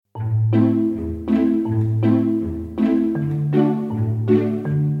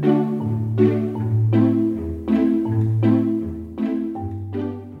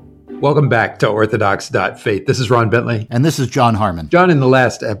Welcome back to Orthodox.Faith. This is Ron Bentley. And this is John Harmon. John, in the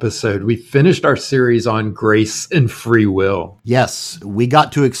last episode, we finished our series on grace and free will. Yes, we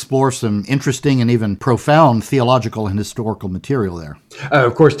got to explore some interesting and even profound theological and historical material there.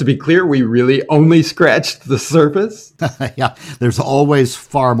 Of course, to be clear, we really only scratched the surface. Yeah, there's always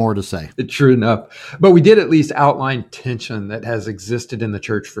far more to say. True enough. But we did at least outline tension that has existed in the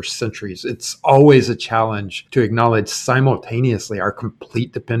church for centuries. It's always a challenge to acknowledge simultaneously our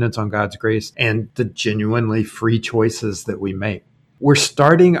complete dependence on God's grace and the genuinely free choices that we make. We're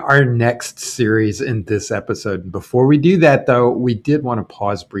starting our next series in this episode. Before we do that, though, we did want to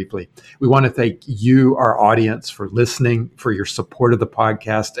pause briefly. We want to thank you, our audience, for listening, for your support of the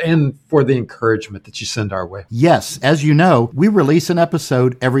podcast, and for the encouragement that you send our way. Yes, as you know, we release an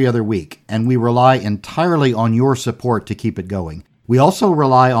episode every other week, and we rely entirely on your support to keep it going. We also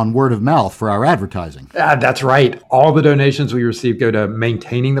rely on word of mouth for our advertising. That's right. All the donations we receive go to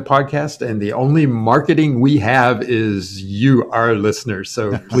maintaining the podcast, and the only marketing we have is you, our listeners.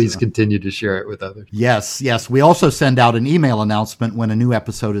 So please continue to share it with others. Yes. We also send out an email announcement when a new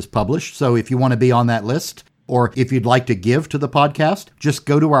episode is published. So if you want to be on that list, or if you'd like to give to the podcast, just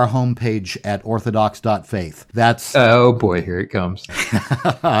go to our homepage at orthodox.faith. That's... Oh boy, here it comes.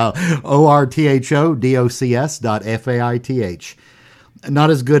 orthodocs.faith.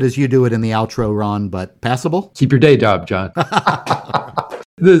 Not as good as you do it in the outro, Ron, but passable? Keep your day job, John.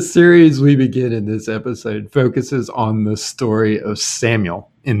 The series we begin in this episode focuses on the story of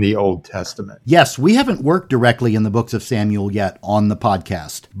Samuel in the Old Testament. Yes, we haven't worked directly in the books of Samuel yet on the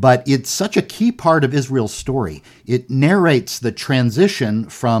podcast, but it's such a key part of Israel's story. It narrates the transition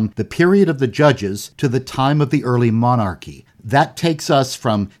from the period of the judges to the time of the early monarchy. That takes us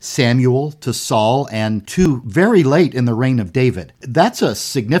from Samuel to Saul and to very late in the reign of David. That's a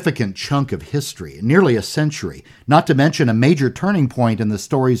significant chunk of history, nearly a century, not to mention a major turning point in the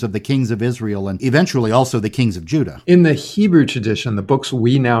stories of the kings of Israel and eventually also the kings of Judah. In the Hebrew tradition, the books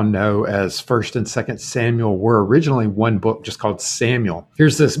we now know as 1st and 2nd Samuel were originally one book just called Samuel.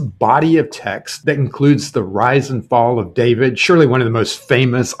 Here's this body of text that includes the rise and fall of David, surely one of the most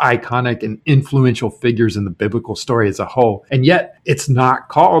famous, iconic, and influential figures in the biblical story as a whole. And yet, it's not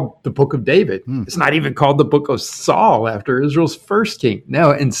called the Book of David. It's not even called the Book of Saul after Israel's first king.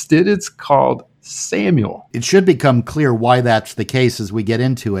 No, instead it's called Samuel. It should become clear why that's the case as we get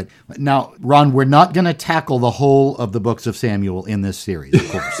into it. Now, Ron, we're not going to tackle the whole of the books of Samuel in this series, of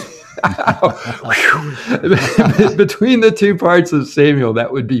course. Between the two parts of Samuel,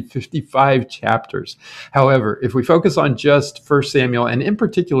 that would be 55 chapters. However, if we focus on just 1 Samuel, and in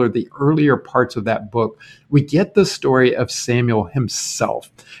particular the earlier parts of that book, we get the story of Samuel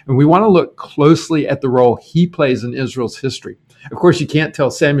himself. And we want to look closely at the role he plays in Israel's history. Of course, you can't tell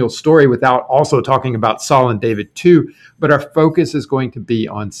Samuel's story without also talking about Saul and David too, but our focus is going to be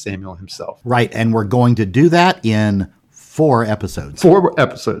on Samuel himself. Right, and we're going to do that in 4 episodes. 4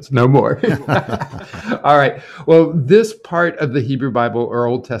 episodes, no more. All right. Well, this part of the Hebrew Bible or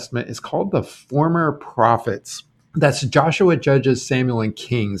Old Testament is called the former prophets. That's Joshua, Judges, Samuel, and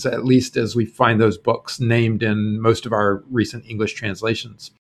Kings, at least as we find those books named in most of our recent English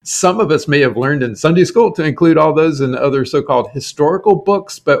translations. Some of us may have learned in Sunday school to include all those in other so-called historical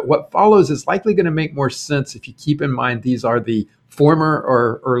books, but what follows is likely going to make more sense if you keep in mind these are the former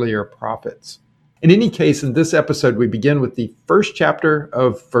or earlier prophets. In any case, in this episode, we begin with the first chapter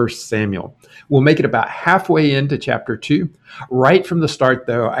of 1 Samuel. We'll make it about halfway into chapter 2. Right from the start,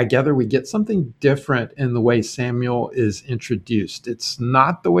 though, I gather we get something different in the way Samuel is introduced. It's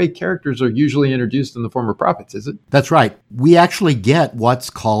not the way characters are usually introduced in the former prophets, is it? That's right. We actually get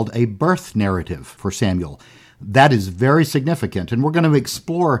what's called a birth narrative for Samuel. That is very significant, and we're going to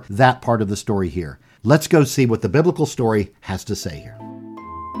explore that part of the story here. Let's go see what the biblical story has to say here.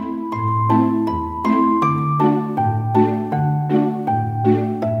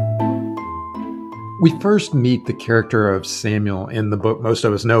 We first meet the character of Samuel in the book most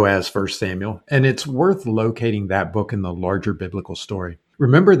of us know as 1 Samuel, and it's worth locating that book in the larger biblical story.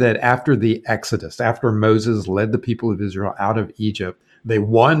 Remember that after the Exodus, after Moses led the people of Israel out of Egypt, they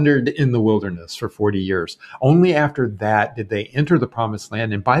wandered in the wilderness for 40 years. Only after that did they enter the promised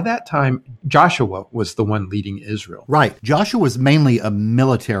land. And by that time, Joshua was the one leading Israel. Right. Joshua was mainly a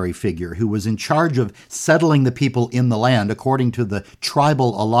military figure who was in charge of settling the people in the land according to the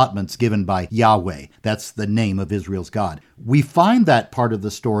tribal allotments given by Yahweh. That's the name of Israel's God. We find that part of the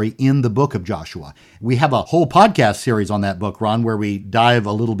story in the book of Joshua. We have a whole podcast series on that book, Ron, where we dive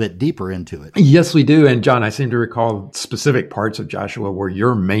a little bit deeper into it. Yes, we do. And John, I seem to recall specific parts of Joshua Joshua were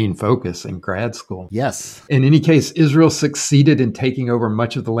your main focus in grad school. Yes. In any case, Israel succeeded in taking over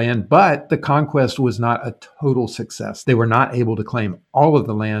much of the land, but the conquest was not a total success. They were not able to claim all of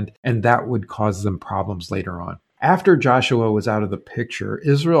the land, and that would cause them problems later on. After Joshua was out of the picture,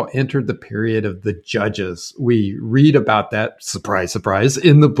 Israel entered the period of the Judges. We read about that, surprise, surprise,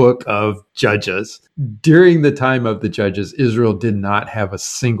 in the book of Judges. During the time of the Judges, Israel did not have a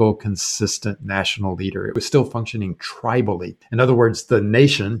single consistent national leader. It was still functioning tribally. In other words, the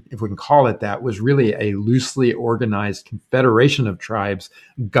nation, if we can call it that, was really a loosely organized confederation of tribes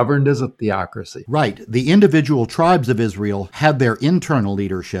governed as a theocracy. Right. The individual tribes of Israel had their internal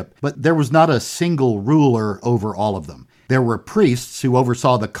leadership, but there was not a single ruler over all of them. There were priests who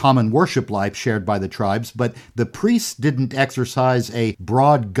oversaw the common worship life shared by the tribes, but the priests didn't exercise a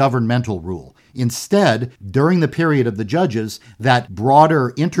broad governmental rule. Instead, during the period of the Judges, that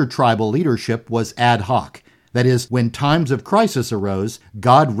broader intertribal leadership was ad hoc. That is, when times of crisis arose,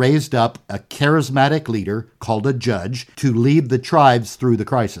 God raised up a charismatic leader called a judge to lead the tribes through the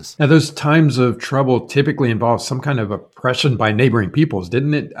crisis. Now, those times of trouble typically involved some kind of oppression by neighboring peoples,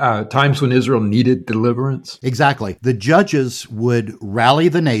 didn't it? Times when Israel needed deliverance. Exactly. The judges would rally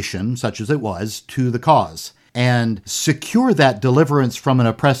the nation, such as it was, to the cause and secure that deliverance from an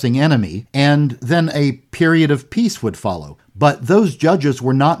oppressing enemy, and then a period of peace would follow. But those judges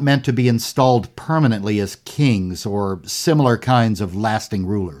were not meant to be installed permanently as kings or similar kinds of lasting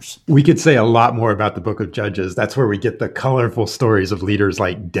rulers. We could say a lot more about the book of Judges. That's where we get the colorful stories of leaders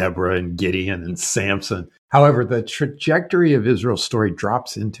like Deborah and Gideon and Samson. However, the trajectory of Israel's story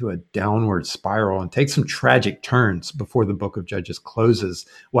drops into a downward spiral and takes some tragic turns before the book of Judges closes.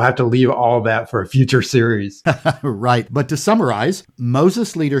 We'll have to leave all that for a future series. Right. But to summarize,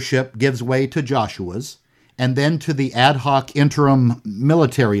 Moses' leadership gives way to Joshua's, and then to the ad hoc interim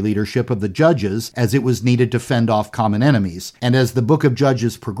military leadership of the judges as it was needed to fend off common enemies. And as the book of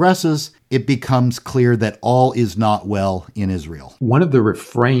Judges progresses, it becomes clear that all is not well in Israel. One of the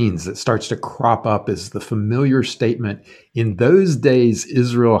refrains that starts to crop up is the familiar statement, "In those days,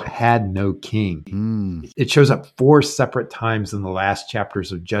 Israel had no king." It shows up 4 separate times in the last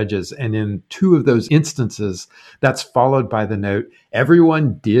chapters of Judges, and in 2 of those instances, that's followed by the note,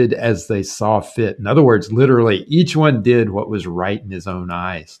 "Everyone did as they saw fit." In other words, literally, each one did what was right in his own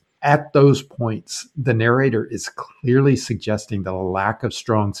eyes. At those points, the narrator is clearly suggesting that a lack of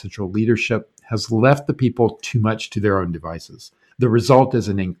strong central leadership has left the people too much to their own devices. The result is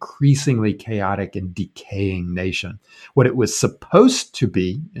an increasingly chaotic and decaying nation. What it was supposed to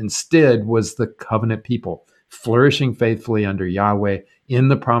be, instead, was the covenant people, flourishing faithfully under Yahweh in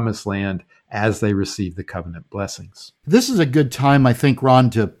the promised land as they receive the covenant blessings. This is a good time, I think, Ron,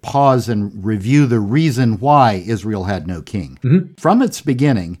 to pause and review the reason why Israel had no king. From its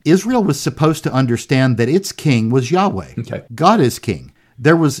beginning, Israel was supposed to understand that its king was Yahweh. Okay. God is king.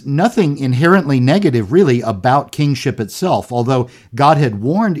 There was nothing inherently negative, really, about kingship itself, although God had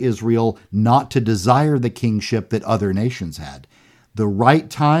warned Israel not to desire the kingship that other nations had. The right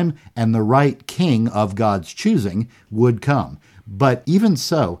time and the right king of God's choosing would come. But even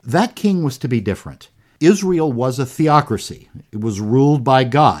so, that king was to be different. Israel was a theocracy. It was ruled by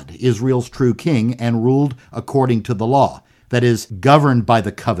God, Israel's true king, and ruled according to the law. That is, governed by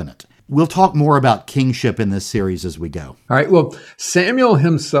the covenant. We'll talk more about kingship in this series as we go. All right. Well, Samuel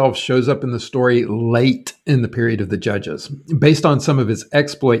himself shows up in the story late in the period of the Judges. Based on some of his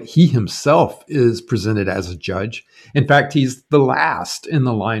exploit, he himself is presented as a judge. In fact, he's the last in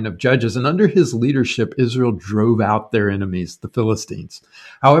the line of judges. And under his leadership, Israel drove out their enemies, the Philistines.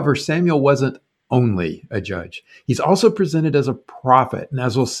 However, Samuel wasn't only a judge. He's also presented as a prophet. And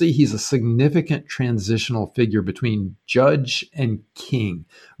as we'll see, he's a significant transitional figure between judge and king.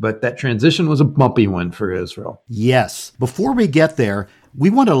 But that transition was a bumpy one for Israel. Yes. Before we get there, we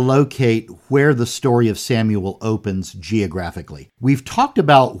want to locate where the story of Samuel opens geographically. We've talked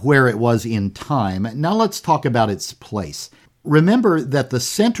about where it was in time. Now let's talk about its place. Remember that the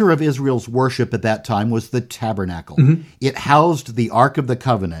center of Israel's worship at that time was the tabernacle. It housed the Ark of the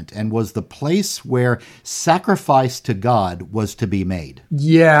Covenant and was the place where sacrifice to God was to be made.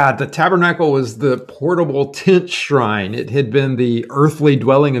 Yeah, the tabernacle was the portable tent shrine. It had been the earthly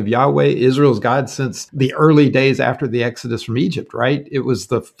dwelling of Yahweh, Israel's God, since the early days after the Exodus from Egypt, right? It was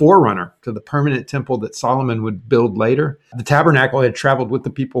the forerunner to the permanent temple that Solomon would build later. The tabernacle had traveled with the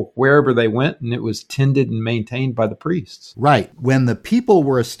people wherever they went, and it was tended and maintained by the priests. Right. When the people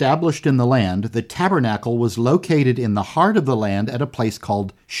were established in the land, the tabernacle was located in the heart of the land at a place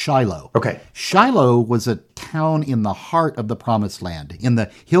called Shiloh. Okay. Shiloh was a town in the heart of the Promised Land, in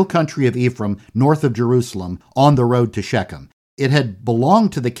the hill country of Ephraim, north of Jerusalem, on the road to Shechem. It had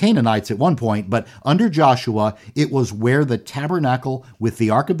belonged to the Canaanites at one point, but under Joshua, it was where the tabernacle with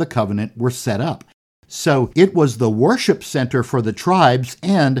the Ark of the Covenant were set up. So it was the worship center for the tribes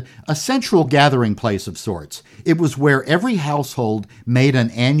and a central gathering place of sorts. It was where every household made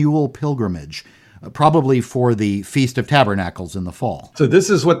an annual pilgrimage, probably for the Feast of Tabernacles in the fall. So this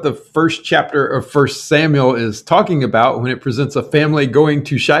is what the first chapter of 1 Samuel is talking about when it presents a family going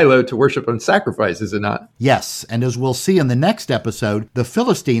to Shiloh to worship and sacrifice, is it not? Yes, and as we'll see in the next episode, the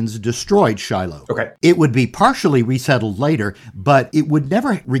Philistines destroyed Shiloh. Okay. It would be partially resettled later, but it would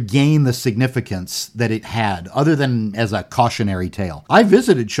never regain the significance that it had, other than as a cautionary tale. I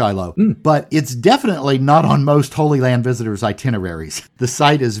visited Shiloh, but it's definitely not on most Holy Land visitors' itineraries. The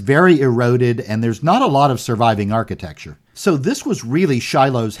site is very eroded, and there's not a lot of surviving architecture. So this was really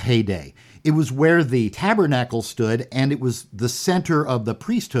Shiloh's heyday. It was where the tabernacle stood, and it was the center of the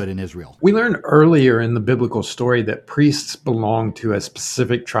priesthood in Israel. We learned earlier in the biblical story that priests belonged to a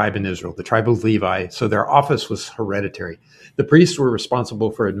specific tribe in Israel, the tribe of Levi, so their office was hereditary. The priests were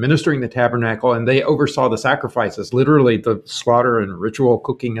responsible for administering the tabernacle, and they oversaw the sacrifices, literally the slaughter and ritual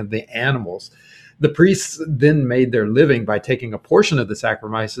cooking of the animals. The priests then made their living by taking a portion of the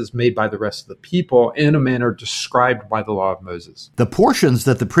sacrifices made by the rest of the people in a manner described by the law of Moses. The portions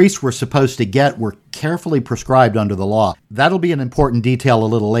that the priests were supposed to get were carefully prescribed under the law. That'll be an important detail a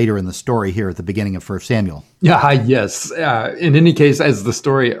little later in the story here at the beginning of 1 Samuel. Yes. In any case, as the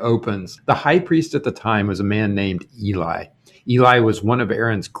story opens, the high priest at the time was a man named Eli. Eli was one of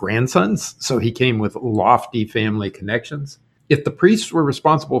Aaron's grandsons, so he came with lofty family connections. If the priests were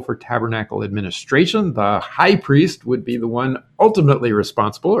responsible for tabernacle administration, the high priest would be the one ultimately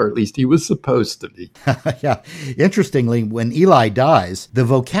responsible, or at least he was supposed to be. Yeah. Interestingly, when Eli dies, the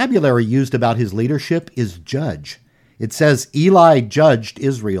vocabulary used about his leadership is judge. It says Eli judged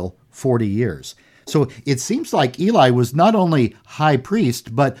Israel 40 years. So it seems like Eli was not only high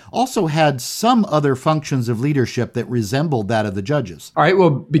priest, but also had some other functions of leadership that resembled that of the judges. All right,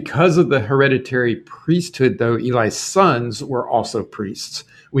 well, because of the hereditary priesthood, though, Eli's sons were also priests.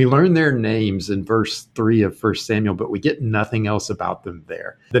 We learn their names in verse 3 of 1 Samuel, but we get nothing else about them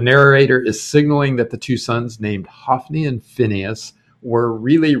there. The narrator is signaling that the two sons named Hophni and Phinehas were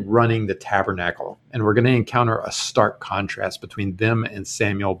really running the tabernacle. And we're going to encounter a stark contrast between them and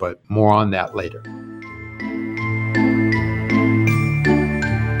Samuel, but more on that later.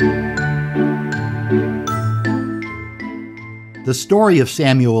 The story of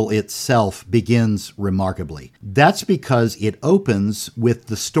Samuel itself begins remarkably. That's because it opens with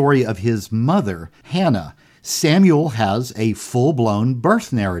the story of his mother, Hannah. Samuel has a full-blown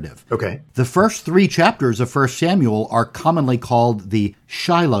birth narrative. Okay. The first 3 chapters of 1 Samuel are commonly called the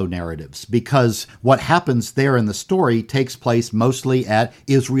Shiloh narratives because what happens there in the story takes place mostly at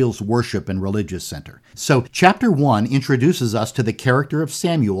Israel's worship and religious center. So chapter 1 introduces us to the character of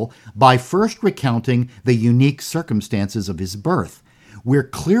Samuel by first recounting the unique circumstances of his birth. We're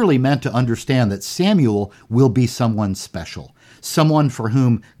clearly meant to understand that Samuel will be someone special. Someone for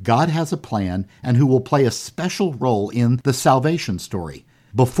whom God has a plan and who will play a special role in the salvation story.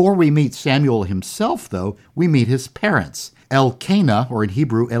 Before we meet Samuel himself, though, we meet his parents, Elkanah, or in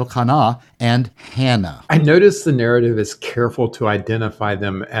Hebrew, Elkanah, and Hannah. I notice the narrative is careful to identify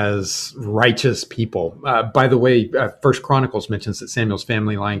them as righteous people. By the way, First Chronicles mentions that Samuel's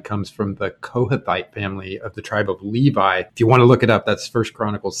family line comes from the Kohathite family of the tribe of Levi. If you want to look it up, that's First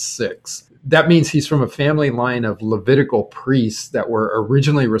Chronicles 6. That means he's from a family line of Levitical priests that were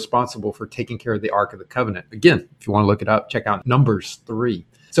originally responsible for taking care of the Ark of the Covenant. Again, if you want to look it up, check out Numbers 3.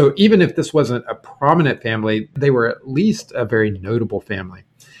 So even if this wasn't a prominent family, they were at least a very notable family.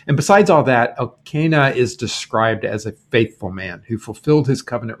 And besides all that, Elkanah is described as a faithful man who fulfilled his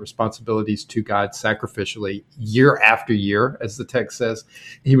covenant responsibilities to God sacrificially year after year, as the text says.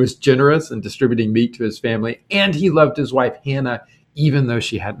 He was generous in distributing meat to his family, and he loved his wife Hannah, even though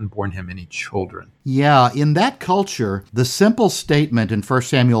she hadn't borne him any children. Yeah, in that culture, the simple statement in 1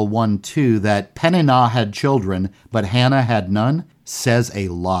 Samuel 1:2 that Peninnah had children, but Hannah had none, says a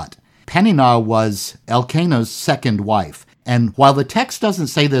lot. Peninnah was Elkanah's second wife. And while the text doesn't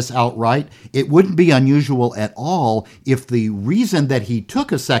say this outright, it wouldn't be unusual at all if the reason that he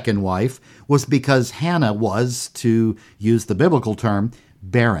took a second wife was because Hannah was, to use the biblical term,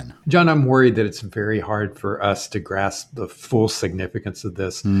 barren. John, I'm worried that it's very hard for us to grasp the full significance of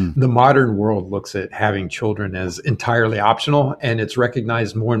this. The modern world looks at having children as entirely optional, and it's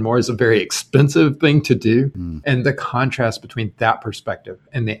recognized more and more as a very expensive thing to do. And the contrast between that perspective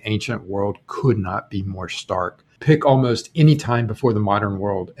and the ancient world could not be more stark. pick almost any time before the modern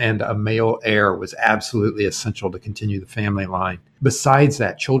world, and a male heir was absolutely essential to continue the family line. Besides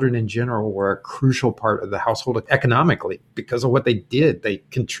that, children in general were a crucial part of the household economically because of what they did. They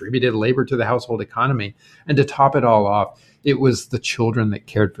contributed labor to the household economy. And to top it all off, it was the children that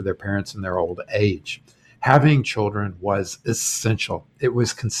cared for their parents in their old age. Having children was essential. It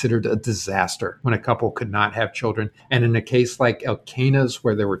was considered a disaster when a couple could not have children. And in a case like Elkanah's,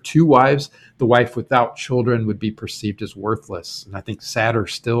 where there were two wives, the wife without children would be perceived as worthless. And I think sadder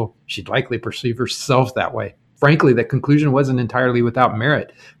still, she'd likely perceive herself that way. Frankly, that conclusion wasn't entirely without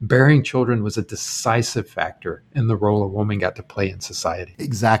merit. Bearing children was a decisive factor in the role a woman got to play in society.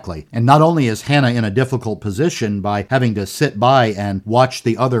 Exactly. And not only is Hannah in a difficult position by having to sit by and watch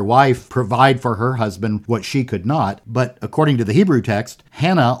the other wife provide for her husband what she could not, but according to the Hebrew text,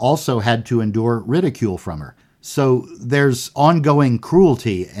 Hannah also had to endure ridicule from her. So there's ongoing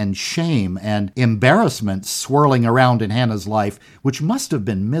cruelty and shame and embarrassment swirling around in Hannah's life, which must have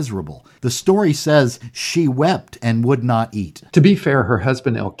been miserable. The story says she wept and would not eat. To be fair, her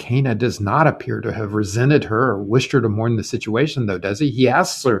husband Elkanah does not appear to have resented her or wished her to mourn the situation, though, does he? He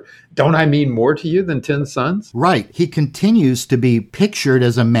asks her, "Don't I mean more to you than 10 sons?" Right. He continues to be pictured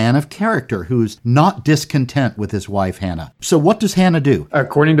as a man of character who's not discontent with his wife Hannah. So what does Hannah do?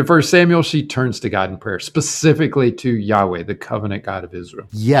 According to 1 Samuel, she turns to God in prayer, specifically to Yahweh, the covenant God of Israel.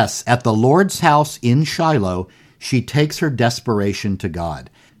 Yes, at the Lord's house in Shiloh, she takes her desperation to God.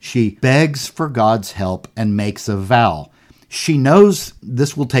 She begs for God's help and makes a vow. She knows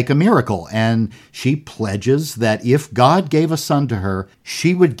this will take a miracle, and she pledges that if God gave a son to her,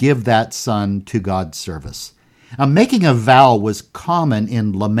 she would give that son to God's service. Making a vow was common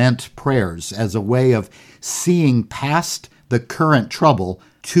in lament prayers as a way of seeing past the current trouble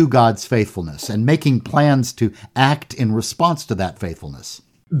to God's faithfulness and making plans to act in response to that faithfulness.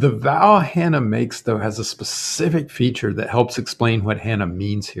 The vow Hannah makes, though, has a specific feature that helps explain what Hannah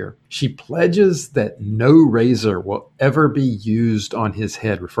means here. She pledges that no razor will ever be used on his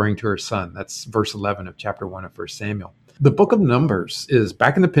head, referring to her son. That's verse 11 of chapter 1 of 1 Samuel. The book of Numbers is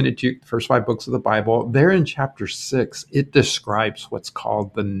back in the Pentateuch, the first 5 books of the Bible. There in chapter 6, it describes what's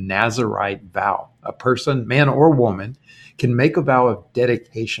called the Nazirite vow. A person, man or woman, can make a vow of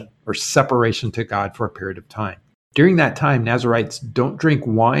dedication or separation to God for a period of time. During that time, Nazirites don't drink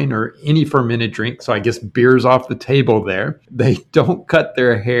wine or any fermented drink, so I guess beer's off the table there. They don't cut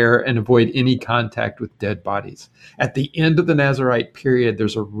their hair and avoid any contact with dead bodies. At the end of the Nazirite period,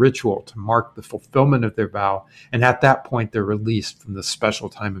 there's a ritual to mark the fulfillment of their vow, and at that point, they're released from the special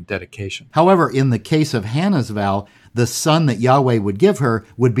time of dedication. However, in the case of Hannah's vow, the son that Yahweh would give her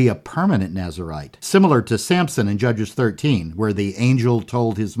would be a permanent Nazirite, similar to Samson in Judges 13, where the angel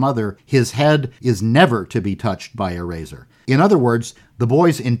told his mother his head is never to be touched by a razor. In other words, the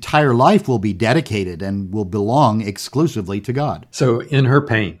boy's entire life will be dedicated and will belong exclusively to God. So in her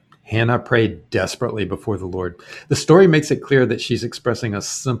pain, Hannah prayed desperately before the Lord. The story makes it clear that she's expressing a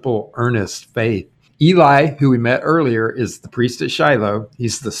simple, earnest faith. Eli, who we met earlier, is the priest at Shiloh.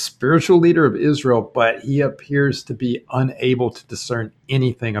 He's the spiritual leader of Israel, but he appears to be unable to discern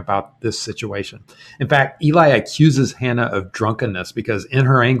anything about this situation. In fact, Eli accuses Hannah of drunkenness because in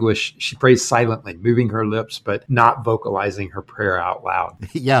her anguish, she prays silently, moving her lips, but not vocalizing her prayer out loud.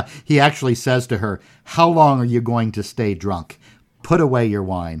 Yeah, he actually says to her, "How long are you going to stay drunk? Put away your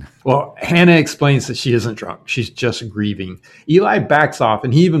wine." Well, Hannah explains that she isn't drunk. She's just grieving. Eli backs off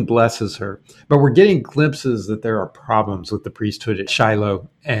and he even blesses her. But we're getting glimpses that there are problems with the priesthood at Shiloh,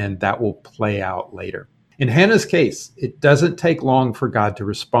 and that will play out later. In Hannah's case, it doesn't take long for God to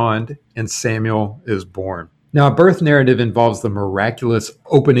respond, and Samuel is born. Now, a birth narrative involves the miraculous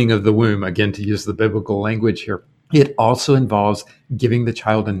opening of the womb, again, to use the biblical language here. It also involves giving the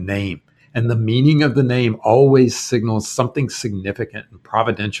child a name. And the meaning of the name always signals something significant and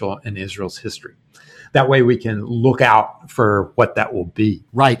providential in Israel's history. That way we can look out for what that will be.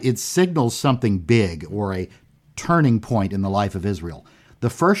 Right. It signals something big or a turning point in the life of Israel. The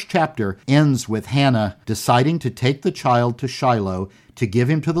first chapter ends with Hannah deciding to take the child to Shiloh to give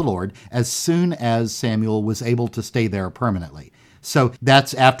him to the Lord as soon as Samuel was able to stay there permanently. So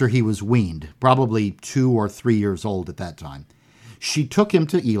that's after he was weaned, probably 2 or 3 years old at that time. She took him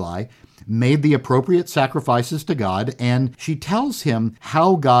to Eli, made the appropriate sacrifices to God, and she tells him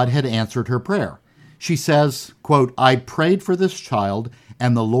how God had answered her prayer. She says, quote, "I prayed for this child,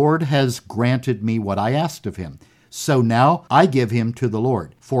 and the Lord has granted me what I asked of him. So now I give him to the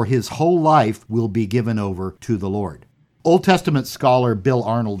Lord, for his whole life will be given over to the Lord." Old Testament scholar Bill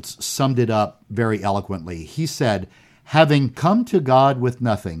Arnold summed it up very eloquently. He said, "Having come to God with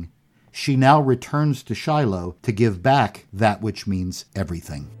nothing, she now returns to Shiloh to give back that which means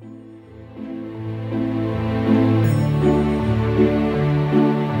everything."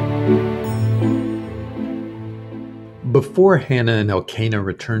 Before Hannah and Elkanah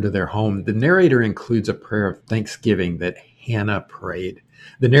return to their home, the narrator includes a prayer of thanksgiving that Hannah prayed.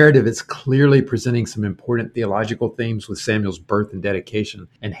 The narrative is clearly presenting some important theological themes with Samuel's birth and dedication,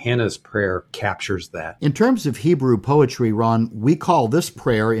 and Hannah's prayer captures that. In terms of Hebrew poetry, Ron, we call this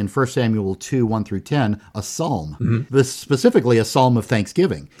prayer in 1 Samuel 2, 1 through 10, a psalm. This specifically a psalm of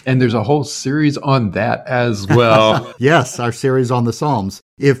thanksgiving. And there's a whole series on that as well. Yes, our series on the Psalms.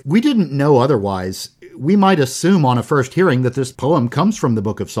 If we didn't know otherwise, we might assume on a first hearing that this poem comes from the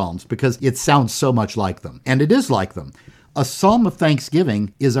book of Psalms because it sounds so much like them. And it is like them. A psalm of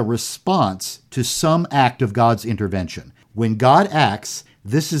thanksgiving is a response to some act of God's intervention. When God acts,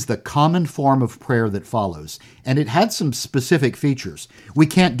 this is the common form of prayer that follows, and it had some specific features. We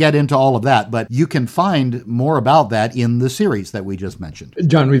can't get into all of that, but you can find more about that in the series that we just mentioned.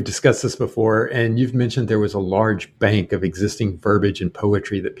 John, we've discussed this before, and you've mentioned there was a large bank of existing verbiage and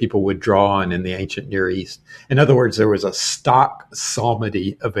poetry that people would draw on in the ancient Near East. In other words, there was a stock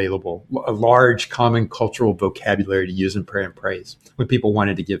psalmody available, a large common cultural vocabulary to use in prayer and praise. When people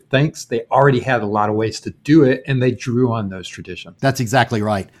wanted to give thanks, they already had a lot of ways to do it, and they drew on those traditions. That's exactly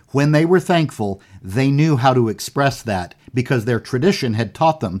right. When they were thankful, they knew how to express that because their tradition had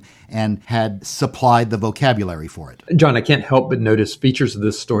taught them and had supplied the vocabulary for it. John, I can't help but notice features of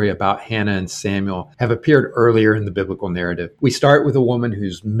this story about Hannah and Samuel have appeared earlier in the biblical narrative. We start with a woman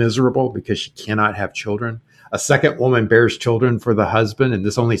who's miserable because she cannot have children. A second woman bears children for the husband, and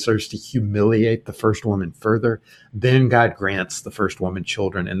this only serves to humiliate the first woman further. Then God grants the first woman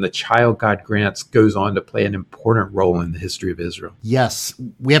children, and the child God grants goes on to play an important role in the history of Israel. Yes,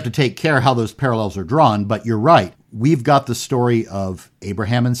 we have to take care how those parallels are drawn, but you're right. We've got the story of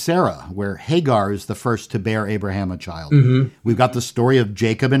Abraham and Sarah, where Hagar is the first to bear Abraham a child. We've got the story of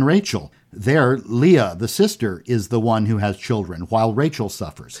Jacob and Rachel. There, Leah, the sister, is the one who has children, while Rachel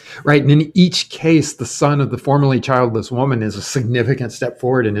suffers. Right, and in each case, the son of the formerly childless woman is a significant step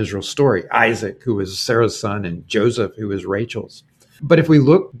forward in Israel's story. Isaac, who is Sarah's son, and Joseph, who is Rachel's. But if we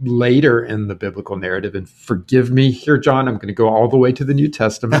look later in the biblical narrative, and forgive me here, John, I'm going to go all the way to the New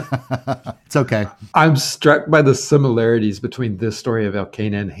Testament. It's okay. I'm struck by the similarities between this story of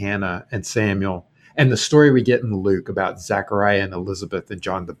Elkanah and Hannah and Samuel and the story we get in Luke about Zechariah and Elizabeth and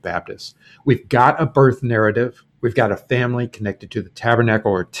John the Baptist. We've got a birth narrative. We've got a family connected to the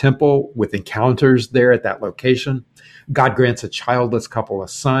tabernacle or temple with encounters there at that location. God grants a childless couple a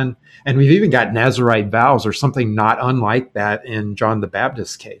son. And we've even got Nazirite vows or something not unlike that in John the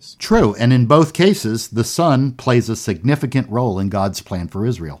Baptist's case. True. And in both cases, the son plays a significant role in God's plan for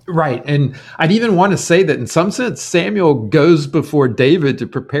Israel. Right. And I'd even want to say that in some sense, Samuel goes before David to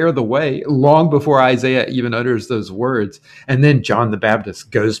prepare the way long before Isaiah even utters those words. And then John the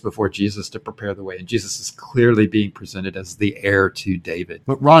Baptist goes before Jesus to prepare the way. And Jesus is clearly being presented as the heir to David.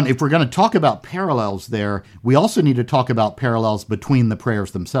 But Ron, if we're going to talk about parallels there, we also need to talk about parallels between the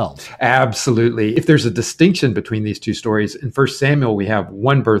prayers themselves. Absolutely. If there's a distinction between these two stories, in 1 Samuel, we have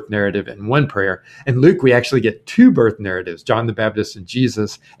one birth narrative and one prayer. In Luke, we actually get two birth narratives, John the Baptist and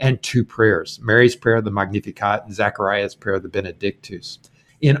Jesus, and two prayers, Mary's prayer, the Magnificat, and Zechariah's prayer, the Benedictus.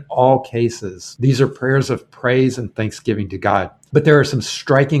 In all cases, these are prayers of praise and thanksgiving to God. But there are some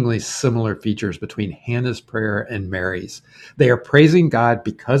strikingly similar features between Hannah's prayer and Mary's. They are praising God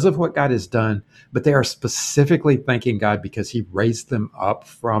because of what God has done, but they are specifically thanking God because he raised them up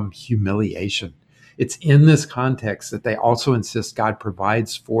from humiliation. It's in this context that they also insist God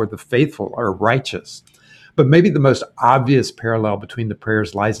provides for the faithful or righteous. But maybe the most obvious parallel between the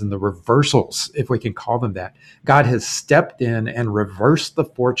prayers lies in the reversals, if we can call them that. God has stepped in and reversed the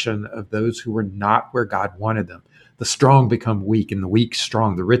fortune of those who were not where God wanted them. The strong become weak and the weak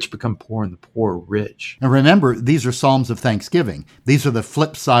strong. The rich become poor and the poor rich. And remember, these are Psalms of thanksgiving. These are the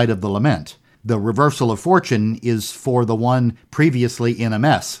flip side of the lament. The reversal of fortune is for the one previously in a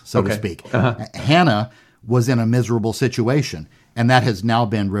mess, so to speak. Hannah was in a miserable situation, and that has now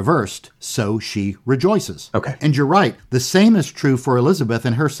been reversed, so she rejoices. And you're right. The same is true for Elizabeth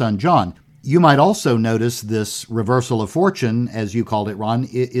and her son John. You might also notice this reversal of fortune, as you called it, Ron.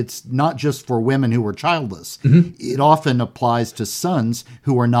 It's not just for women who were childless. It often applies to sons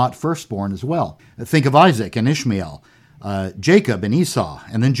who are not firstborn as well. Think of Isaac and Ishmael, Jacob and Esau,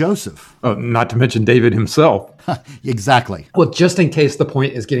 and then Joseph. Oh, not to mention David himself. Exactly. Well, just in case the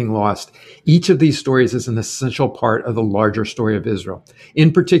point is getting lost, each of these stories is an essential part of the larger story of Israel.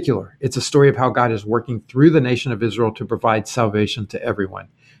 In particular, it's a story of how God is working through the nation of Israel to provide salvation to everyone.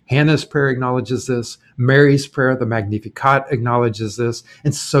 Hannah's prayer acknowledges this. Mary's prayer, the Magnificat, acknowledges this.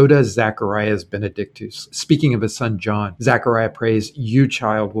 And so does Zechariah's Benedictus. Speaking of his son John, Zechariah prays, "You,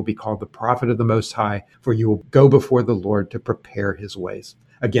 child, will be called the prophet of the Most High, for you will go before the Lord Lord to prepare his ways.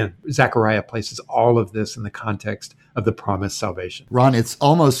 Again, Zechariah places all of this in the context of the promised salvation. Ron, it's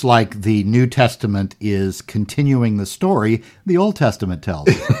almost like the New Testament is continuing the story the Old Testament tells.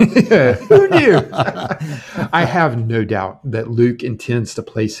 Who knew? I have no doubt that Luke intends to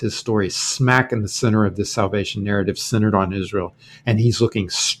place his story smack in the center of this salvation narrative centered on Israel. And he's looking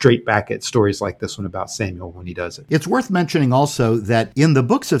straight back at stories like this one about Samuel when he does it. It's worth mentioning also that in the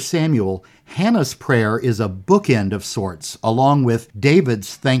books of Samuel, Hannah's prayer is a bookend of sorts, along with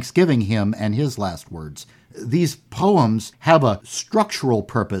David's thanksgiving hymn and his last words. These poems have a structural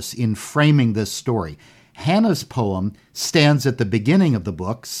purpose in framing this story. Hannah's poem stands at the beginning of the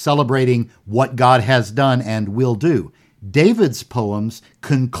book, celebrating what God has done and will do. David's poems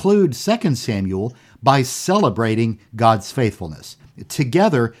conclude 2 Samuel by celebrating God's faithfulness.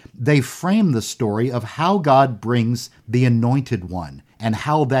 Together, they frame the story of how God brings the Anointed One and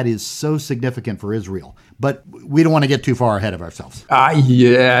how that is so significant for Israel. But we don't want to get too far ahead of ourselves.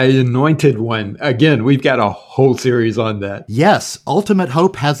 Yeah, Anointed One. Again, we've got a whole series on that. Yes, Ultimate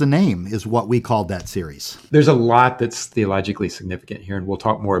Hope Has a Name is what we called that series. There's a lot that's theologically significant here, and we'll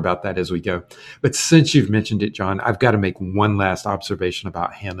talk more about that as we go. But since you've mentioned it, John, I've got to make one last observation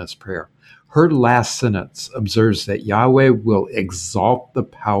about Hannah's prayer. Her last sentence observes that Yahweh will exalt the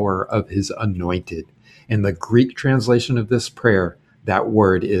power of his anointed. In the Greek translation of this prayer, that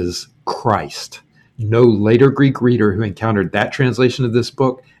word is Christ. No later Greek reader who encountered that translation of this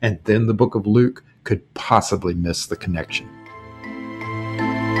book and then the book of Luke could possibly miss the connection.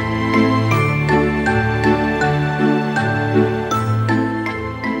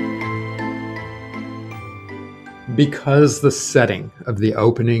 Because the setting of the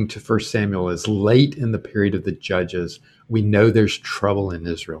opening to 1 Samuel is late in the period of the Judges, we know there's trouble in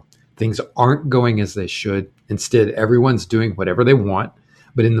Israel. Things aren't going as they should. Instead, everyone's doing whatever they want.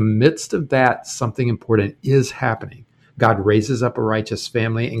 But in the midst of that, something important is happening. God raises up a righteous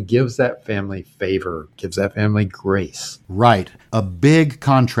family and gives that family favor, gives that family grace. Right. A big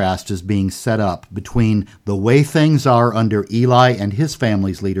contrast is being set up between the way things are under Eli and his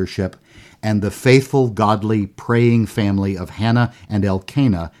family's leadership and the faithful, godly, praying family of Hannah and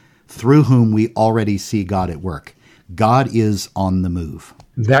Elkanah, through whom we already see God at work. God is on the move.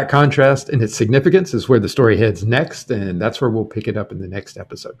 That contrast and its significance is where the story heads next, and that's where we'll pick it up in the next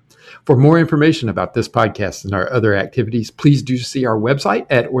episode. For more information about this podcast and our other activities, please do see our website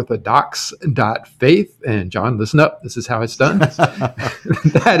at orthodox.faith. And John, listen up. This is how it's done.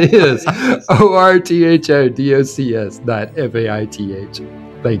 That is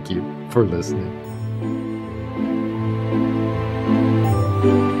orthodocs.faith. Thank you for listening.